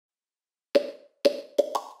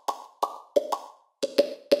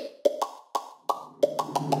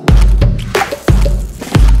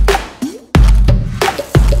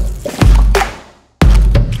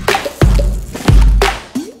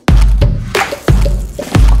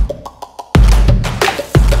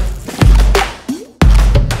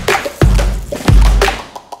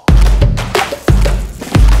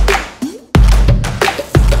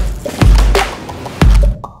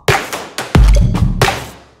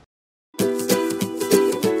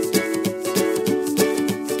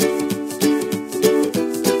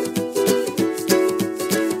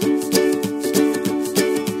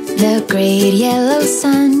great yellow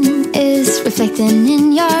sun is reflecting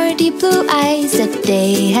in your deep blue eyes. The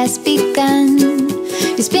day has begun.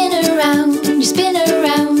 You spin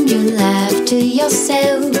around, you laugh to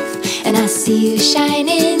yourself, and I see you shine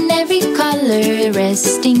in every color,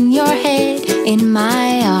 resting your head in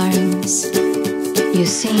my arms. You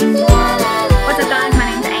sing la la la. What's up guys,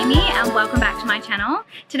 my name's Amy and welcome back to my channel.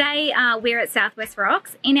 Today we're at Southwest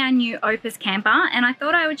Rocks in our new Opus camper, and I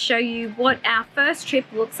thought I would show you what our first trip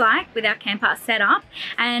looks like with our camper set up,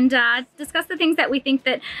 and discuss the things that we think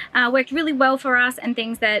that worked really well for us and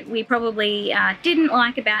things that we probably didn't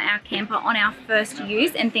like about our camper on our first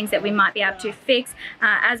use, and things that we might be able to fix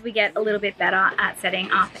as we get a little bit better at setting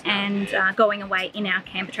up and going away in our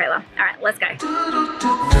camper trailer. Alright, let's go.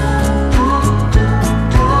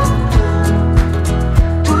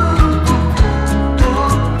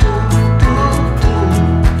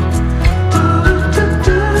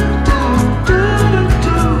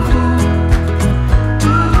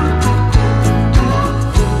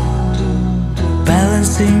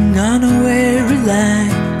 On a weary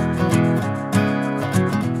line,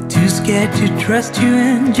 too scared to trust you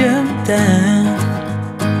and jump down.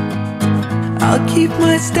 I'll keep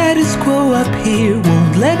my status quo up here,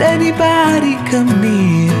 won't let anybody come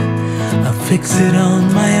near. I'll fix it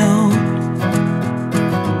on my own.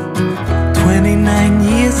 29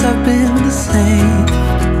 years I've been the same.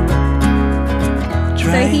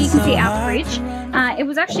 So here you can see our fridge. It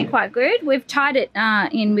was actually quite good. We've tied it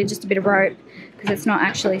in with just a bit of rope because it's not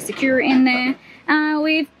actually secure in there.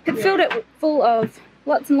 We've filled it full of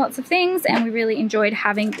lots and lots of things, and we really enjoyed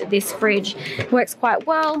having this fridge. It works quite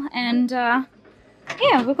well, and yeah,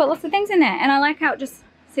 we've got lots of things in there, and I like how it just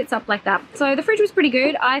sits up like that. So the fridge was pretty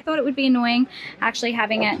good. I thought it would be annoying actually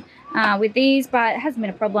having it with these, but it hasn't been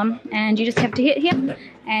a problem, and you just have to hit here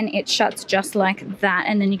and it shuts just like that,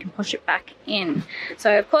 and then you can push it back in.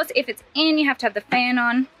 So of course if it's in, you have to have the fan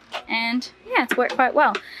on, and yeah, it's worked quite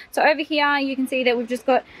well. So over here you can see that we've just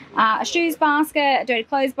got a shoes basket, a dirty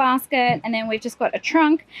clothes basket, and then we've just got a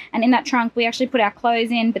trunk, and in that trunk we actually put our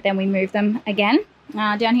clothes in, but then we move them again.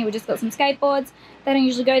 Down here we just got some skateboards. They don't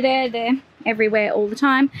usually go there, they're everywhere all the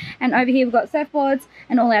time. And over here we've got surfboards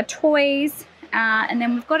and all our toys, and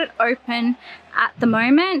then we've got it open at the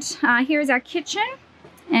moment. Here is our kitchen,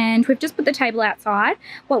 and we've just put the table outside.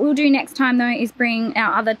 What we'll do next time though is bring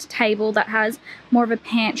our other table that has more of a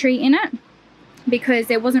pantry in it, because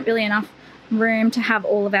there wasn't really enough room to have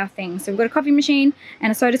all of our things. So we've got a coffee machine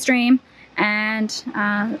and a soda stream and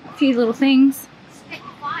a few little things.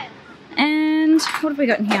 And what have we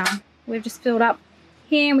got in here? We've just filled up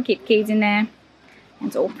here, and we keep keys in there.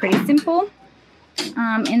 It's all pretty simple.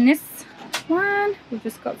 In this one we've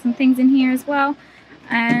just got some things in here as well,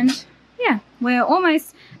 and yeah, we're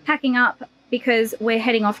almost packing up because we're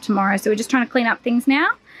heading off tomorrow, so we're just trying to clean up things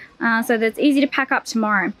now so that it's easy to pack up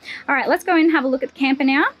tomorrow. All right, let's go in and have a look at the camper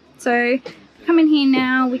now. So come in here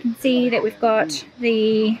now, we can see that we've got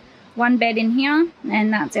the one bed in here,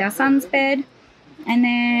 and that's our son's bed, and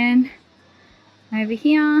then over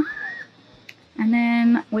here, and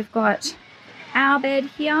then we've got our bed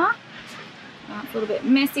here. It's a little bit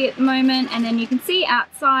messy at the moment, and then you can see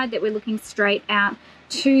outside that we're looking straight out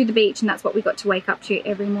to the beach, and that's what we got to wake up to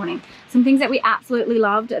every morning. Some things that we absolutely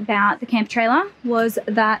loved about the camper trailer was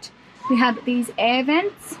that we had these air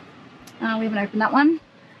vents. We haven't opened that one,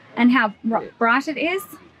 and how bright it is.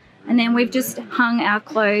 And then we've just hung our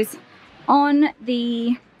clothes on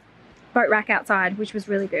the boat rack outside, which was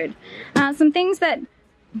really good. Some things that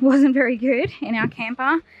wasn't very good in our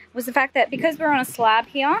camper was the fact that because we're on a slab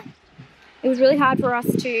here, it was really hard for us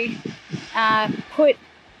to put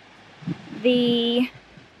the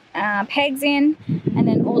pegs in, and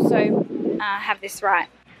then also have this right.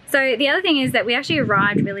 So the other thing is that we actually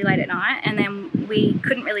arrived really late at night, and then we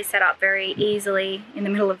couldn't really set up very easily in the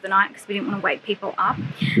middle of the night because we didn't want to wake people up.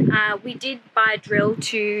 We did buy a drill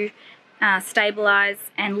to stabilize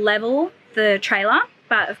and level the trailer,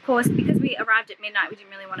 but of course because we arrived at midnight we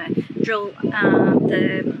didn't really want to drill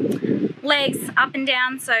the legs up and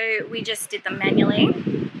down, so we just did them manually.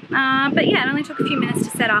 But yeah, it only took a few minutes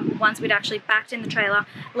to set up once we'd actually backed in the trailer,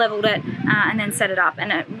 leveled it, and then set it up.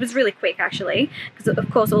 And it was really quick actually, because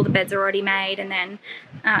of course all the beds are already made, and then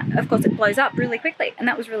of course it blows up really quickly, and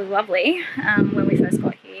that was really lovely when we first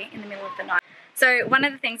got here in the middle of the night. So one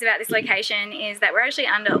of the things about this location is that we're actually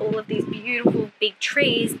under all of these beautiful big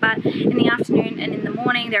trees, but in the afternoon and in the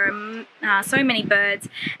morning there are so many birds,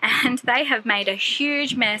 and they have made a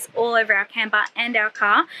huge mess all over our camper and our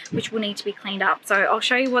car, which will need to be cleaned up. So I'll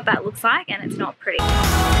show you what that looks like, and it's not pretty.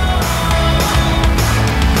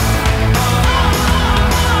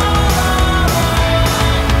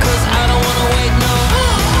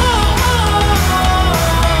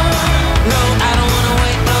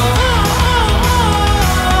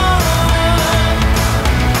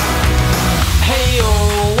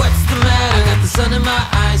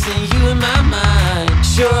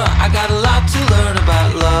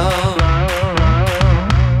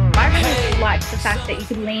 that you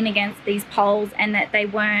could lean against these poles and that they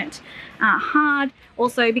weren't hard.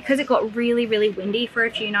 Also, because it got really, really windy for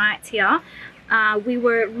a few nights here, we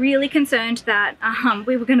were really concerned that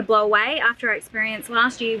we were going to blow away after our experience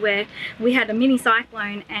last year where we had a mini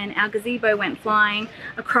cyclone and our gazebo went flying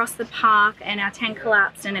across the park and our tent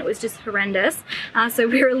collapsed and it was just horrendous. So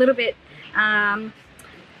we were a little bit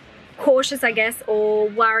cautious, I guess, or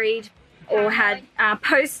worried, or had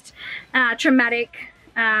post-traumatic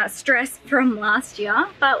stress from last year,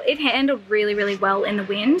 but it handled really, really well in the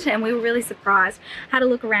wind and we were really surprised. Had a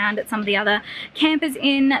look around at some of the other campers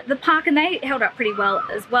in the park and they held up pretty well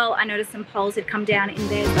as well. I noticed some poles had come down in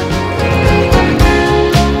there.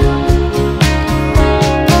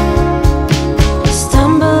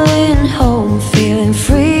 Stumbling home, feeling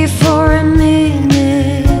free for a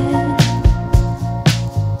minute,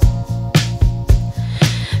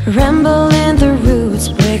 rambling the roots,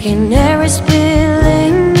 breaking every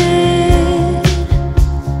spilling it,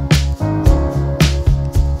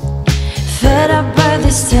 fed up by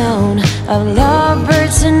this town of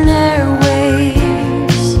lovebirds and airwaves.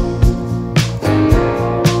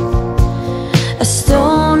 A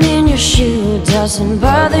stone in your shoe doesn't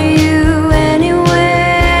bother you anyway.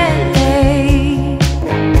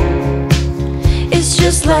 It's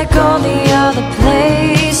just like all the other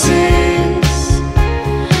places.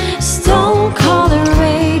 Stone cold and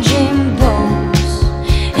raging bones,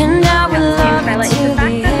 and I will love the till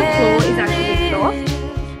fact the that the floor is actually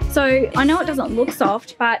soft. So I know it doesn't look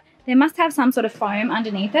soft, but there must have some sort of foam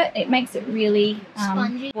underneath it. It makes it really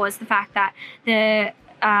spongy. Was the fact that the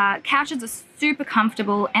couches are super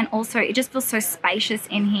comfortable and also it just feels so spacious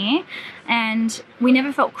in here and we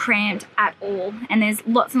never felt cramped at all, and there's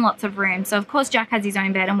lots and lots of room. So of course Jack has his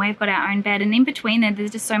own bed and we've got our own bed, and in between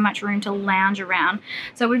there's just so much room to lounge around.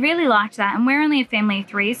 So we really liked that, and we're only a family of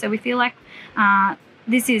 3, so we feel like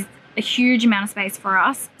this is a huge amount of space for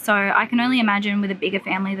us. So I can only imagine with a bigger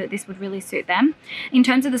family that this would really suit them. In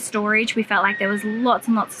terms of the storage, we felt like there was lots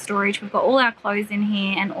and lots of storage. We've got all our clothes in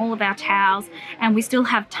here and all of our towels, and we still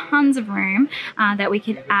have tons of room that we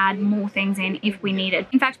could add more things in if we needed.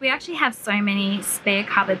 In fact, we actually have so many spare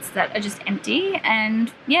cupboards that are just empty,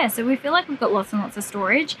 and yeah, so we feel like we've got lots and lots of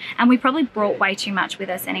storage, and we probably brought way too much with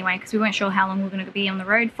us anyway because we weren't sure how long we were going to be on the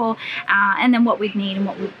road for, and then what we'd need and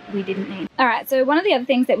what we didn't need. All right, so one of the other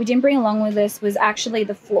things that we didn't bring along with us was actually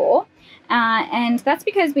the floor. And that's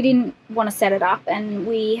because we didn't want to set it up, and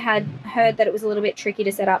we had heard that it was a little bit tricky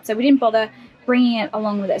to set up, so we didn't bother bringing it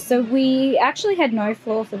along with us. So we actually had no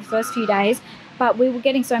floor for the first few days, but we were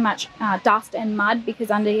getting so much dust and mud because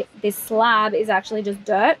under this slab is actually just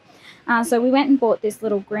dirt. So we went and bought this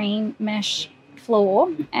little green mesh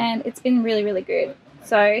floor, and it's been really, really good.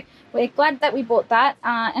 So we're glad that we bought that,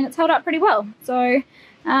 and it's held up pretty well. So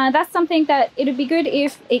that's something that it would be good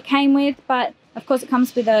if it came with, but of course it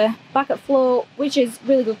comes with a bucket floor, which is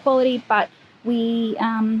really good quality, but we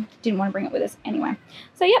didn't want to bring it with us anyway.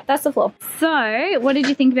 So yep, that's the floor. So what did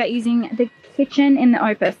you think about using the kitchen in the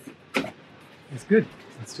Opus? It's good.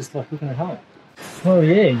 It's just like looking at home. Oh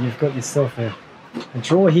yeah, you've got yourself a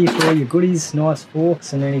drawer here for all your goodies, nice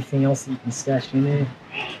forks and anything else that you can stash in there.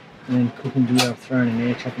 And then cooking gear thrown in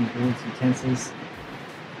there, chopping boards, utensils.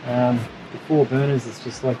 The 4 burners is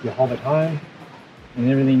just like your hob at home, and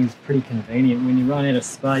everything is pretty convenient. When you run out of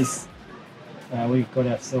space, we've got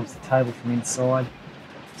ourselves a table from inside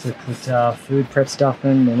to put food prep stuff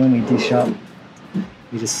in, and when we dish up,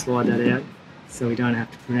 we just slide that out so we don't have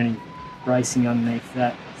to put any bracing underneath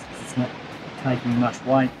that. It's not taking much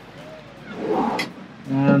weight.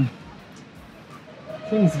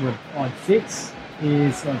 Things that I'd fix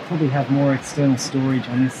is I'd probably have more external storage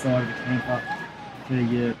on this side of the camper for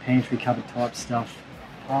your pantry cupboard type stuff.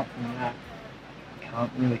 Apart from that,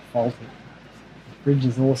 can't really fault it. The fridge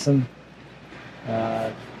is awesome.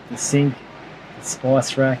 The sink, the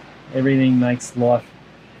spice rack, everything makes life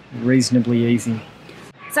reasonably easy.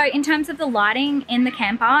 So in terms of the lighting in the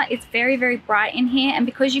camper, it's very, very bright in here, and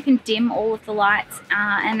because you can dim all of the lights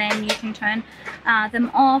and then you can turn them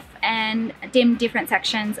off and dim different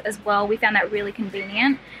sections as well, we found that really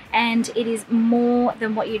convenient, and it is more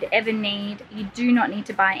than what you'd ever need. You do not need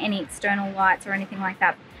to buy any external lights or anything like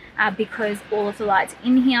that because all of the lights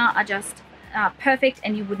in here are just perfect,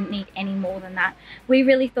 and you wouldn't need any more than that. We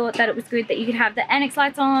really thought that it was good that you could have the annex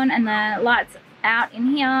lights on and the lights out in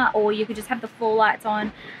here, or you could just have the floor lights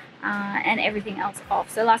on and everything else off.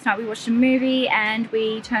 So last night we watched a movie and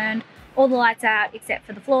we turned all the lights out except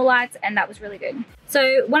for the floor lights, and that was really good.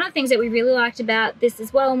 So one of the things that we really liked about this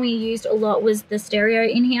as well, and we used a lot, was the stereo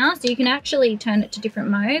in here. So you can actually turn it to different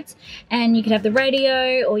modes, and you could have the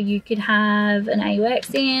radio, or you could have an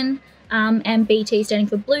AUX in, and BT standing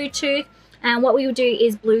for Bluetooth. and what we would do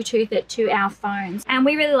is Bluetooth it to our phones. And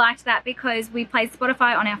we really liked that because we played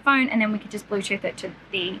Spotify on our phone and then we could just Bluetooth it to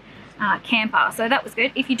the camper. So that was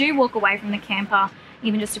good. If you do walk away from the camper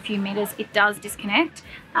even just a few meters, it does disconnect.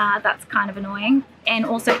 That's kind of annoying. And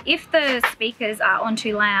also, if the speakers are on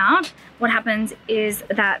too loud, what happens is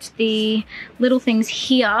that the little things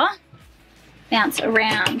here bounce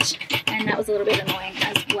around, and that was a little bit annoying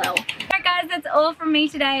as well. Alright guys, that's all from me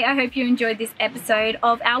today. I hope you enjoyed this episode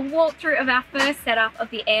of our walkthrough of our first setup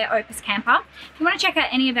of the Air Opus camper. If you want to check out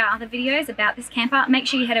any of our other videos about this camper, make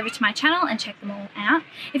sure you head over to my channel and check them all out.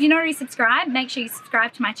 If you're not already subscribed, make sure you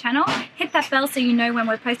subscribe to my channel, hit that bell so you know when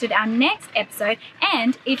we've posted our next episode,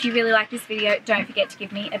 and if you really like this video, don't forget to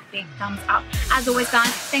give me a big thumbs up. As always guys,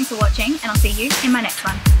 thanks for watching, and I'll see you in my next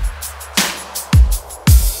one.